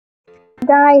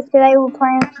Guys, today we're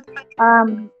playing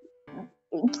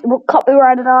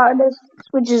copyrighted artists,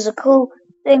 which is a cool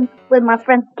thing with my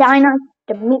friend Dino,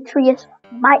 Demetrius,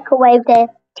 Microwave Dad,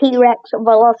 T-Rex,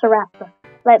 Velociraptor.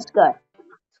 Let's go.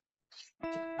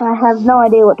 I have no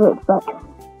idea what to expect.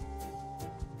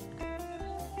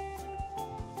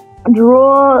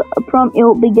 Draw a prompt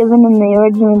you'll be given in the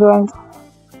original drawings.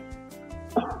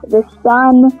 The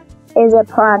sun is a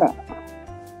planet.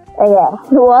 Yeah,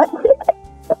 what?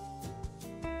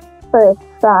 The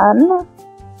sun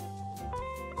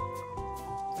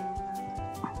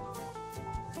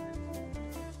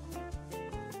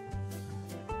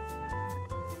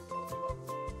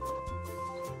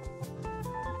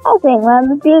I think that's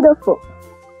beautiful.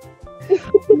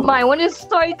 My one is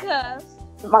so cursed.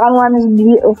 My one is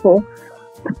beautiful.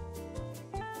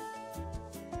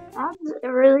 That's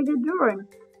a really good drawing.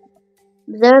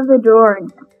 Observe the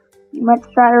drawing. You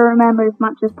must try to remember as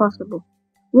much as possible.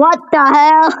 What the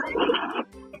hell?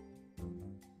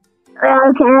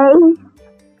 Okay.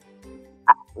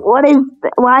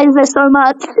 Why is there so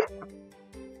much?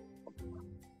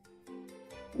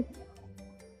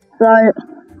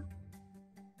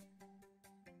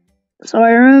 So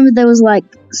I remember there was like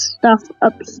stuff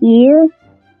up here,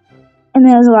 and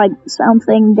there was like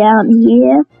something down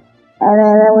here, and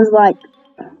then there was like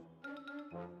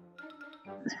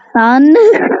sun,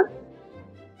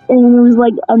 and there was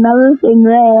like another thing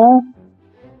there,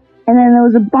 and then there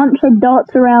was a bunch of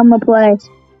dots around the place.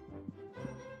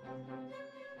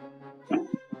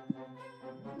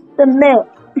 The myth.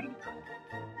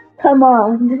 Come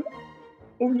on.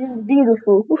 It's just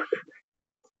beautiful.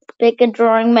 Pick a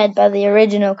drawing made by the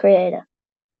original creator.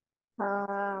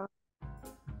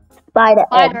 Spider.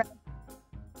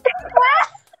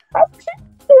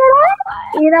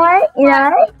 You know?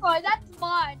 Oh, that's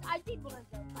mine. I did what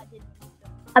I did.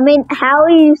 I mean, how are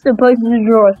you supposed to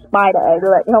draw a spider egg?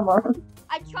 Like, come on.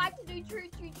 I tried to do true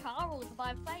Charles, but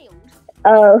I failed.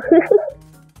 Oh.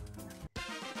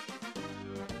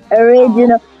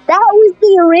 Original. Oh. That was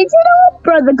the original?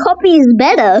 Bro, the copy is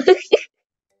better.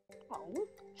 Oh.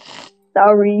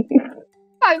 Sorry.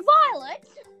 Oh, Violet?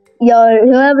 Yo,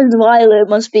 whoever's Violet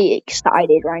must be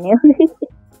excited right now.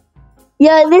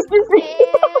 Yo, this is...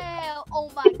 Yeah. Oh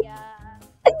my god.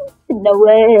 No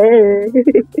way.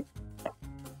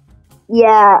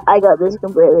 Yeah, I got this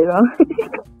completely wrong.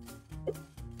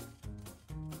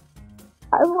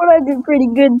 I thought I did pretty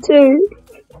good too.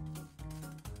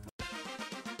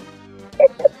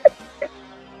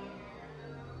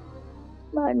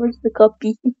 Mine was the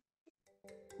copy.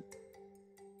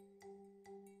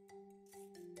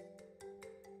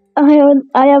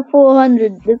 I have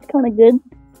 400. That's kind of good.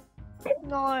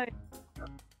 No.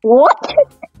 What?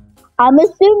 I'm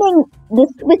assuming the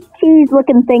Swiss cheese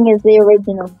looking thing is the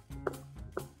original.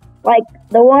 Like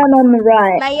the one on the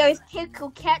right. Mayo's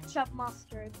pickle ketchup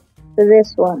mustard. So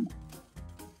this one.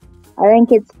 I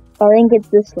think it's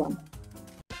this one.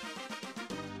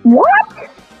 What?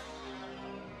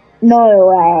 No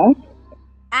way.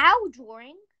 Our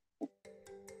drawing?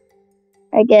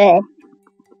 Okay.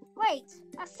 Wait,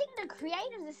 I think the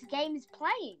creator of this game is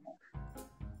playing.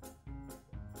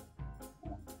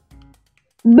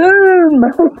 Boom!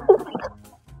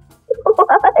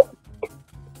 What?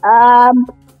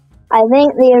 I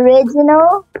think the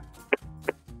original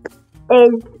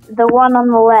is the one on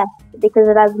the left because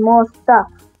it has more stuff.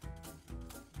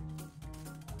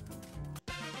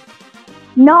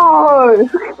 No!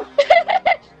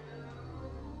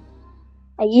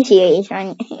 Are you serious,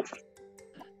 right?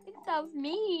 That was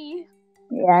me.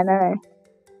 Yeah, I know.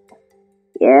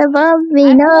 You're above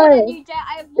me, no!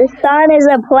 The sun is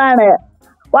a planet.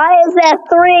 Why is there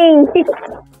 3?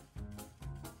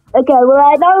 Okay, well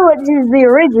I know which is the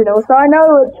original, so I know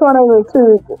which one of the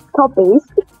 2 copies.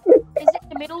 Is it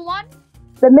the middle one?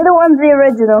 The middle one's the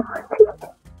original.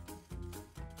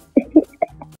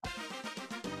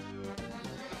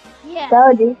 Yeah.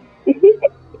 Told you.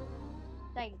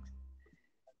 Thanks.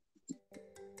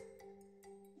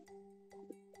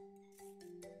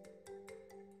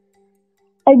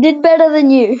 I did better than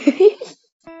you.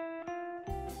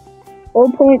 All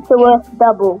points are worth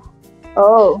double.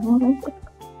 Oh.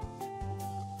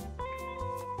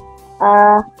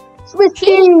 Swiss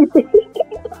cheese.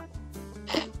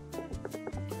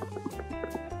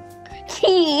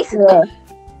 Cheese. Yeah.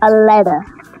 A letter.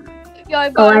 Yo,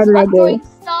 bro, I'm doing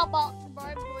Starbucks, bro.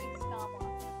 I'm doing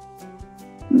Starbucks.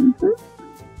 Mm-hmm.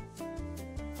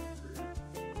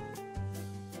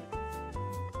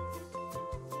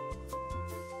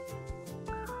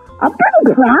 I'm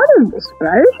pretty proud of this,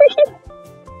 bro.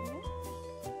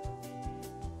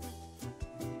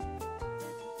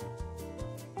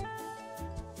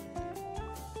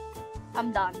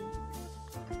 I'm done.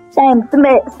 Same.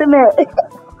 Submit.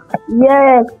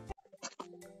 Yes.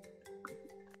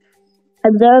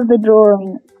 Observe the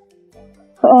drawing.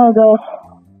 Oh gosh.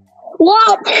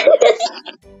 What?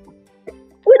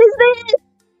 What is this?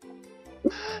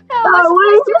 How am I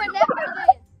supposed to remember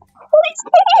this? What is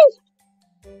this?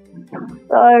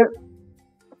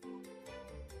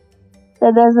 So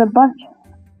there's a bunch.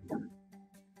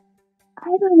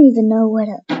 I don't even know what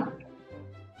it.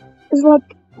 It's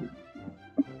like.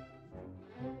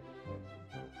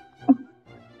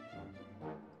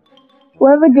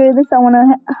 Whoever drew this, I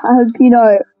hope you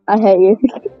know I hate you.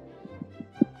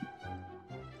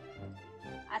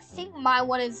 I think my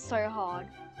one is so hard.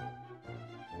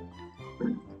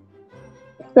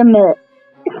 Submit.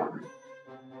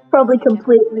 Probably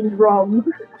completely wrong.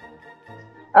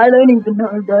 I don't even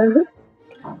know though.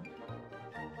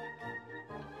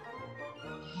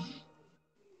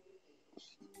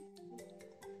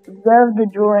 Observe the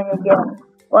drawing again.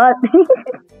 What?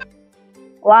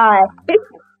 Why?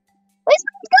 This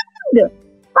one's good!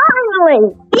 Finally!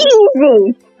 Easy!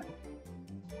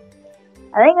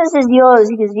 I think this is yours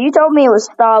because you told me it was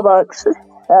Starbucks.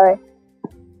 Sorry.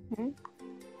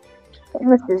 I think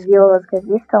this is yours because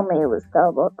you told me it was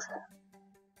Starbucks.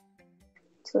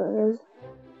 So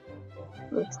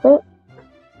that's it.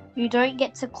 You don't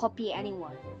get to copy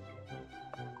anyone.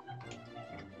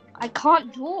 I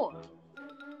can't draw.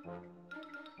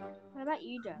 What about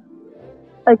you, Joe?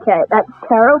 Okay, that's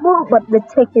terrible, but the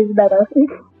tick is better.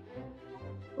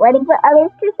 Waiting for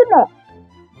others to submit.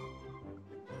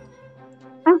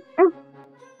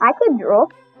 I could draw.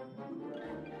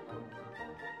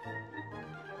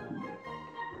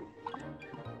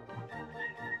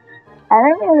 I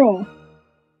don't really.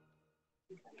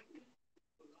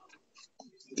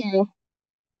 Okay.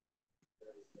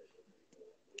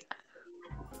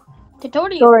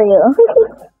 Tutorial.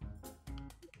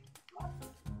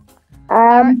 I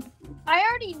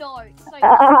already know. So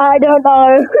I don't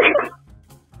know.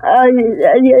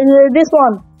 This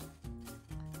one.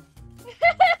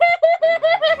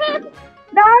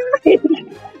 No.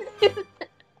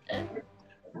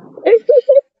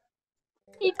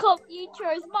 You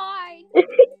chose mine.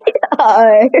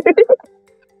 Oh.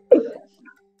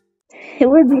 It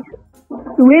would be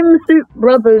Swimsuit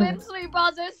Brothers. Swimsuit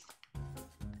Brothers.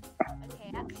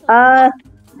 Okay, actually.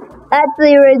 That's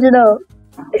the original.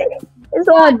 This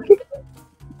one.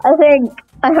 I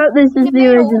hope this is the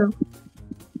original.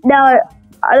 No,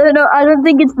 I don't know. I don't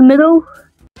think it's the middle.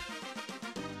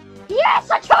 Yes,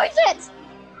 I chose it.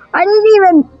 I didn't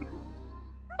even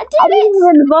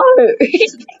vote.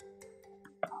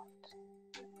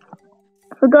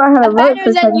 I forgot how to vote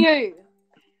for better than you.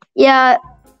 Yeah,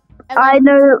 I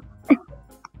know.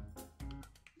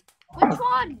 Which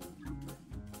one?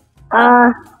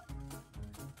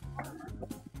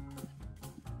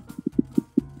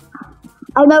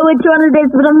 I know which one it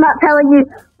is, but I'm not telling you.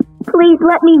 Please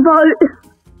let me vote.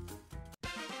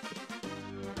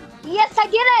 Yes, I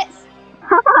did it.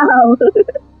 How?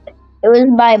 It was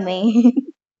by me.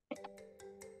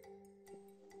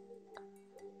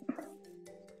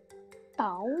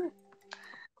 Oh.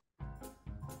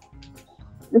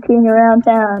 Looking around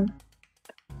town.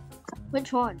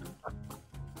 Which one?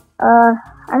 I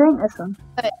think this one.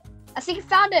 I think I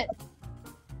found it.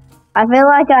 I feel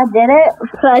like I did it,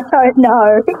 but I don't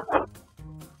know.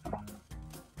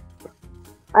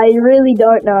 I really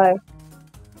don't know.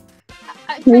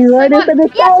 We voted for the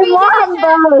same one,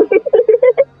 bro.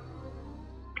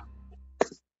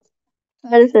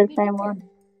 That is the same one.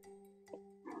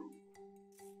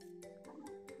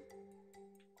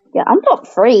 Yeah, I'm top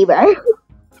 3, bro.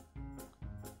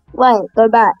 Wait, go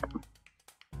back.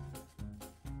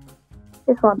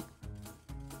 This one.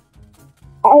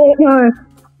 I don't know.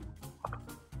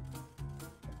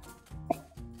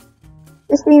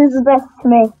 This seems the best to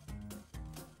me.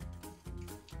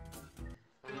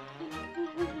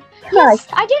 Yes,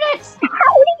 I did it!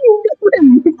 How do you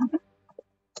win?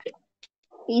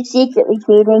 He's secretly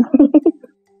cheating.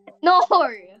 No!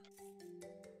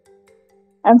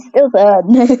 I'm still third.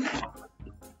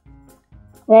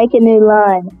 Make a new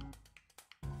line.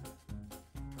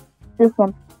 This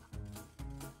one.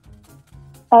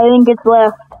 I think it's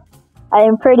left. I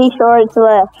am pretty sure it's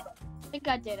left. I think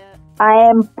I did it. I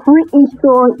am pretty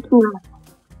sure it's left.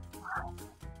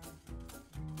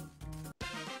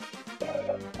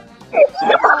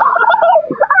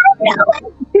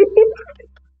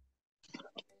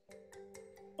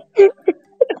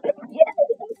 Yes,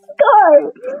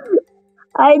 go!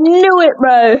 I knew it,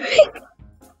 bro.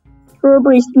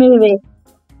 Strawberry smoothie.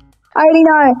 I already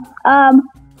know.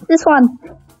 This one.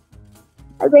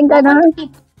 I think I know.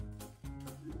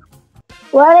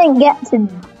 Well, I didn't get to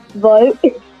vote.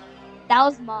 That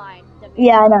was mine.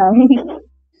 Yeah, I know.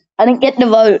 I didn't get to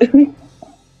vote.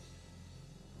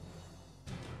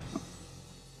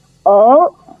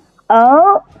 Oh.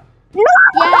 No!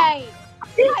 Yay!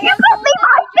 You I got me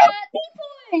have my 50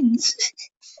 points!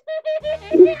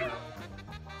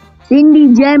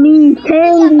 Cindy, Jamie,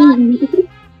 Candy.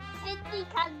 Cindy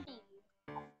Candy.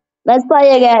 Let's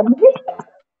play again.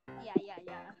 Yeah.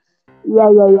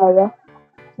 Yeah.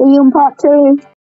 See you in part 2.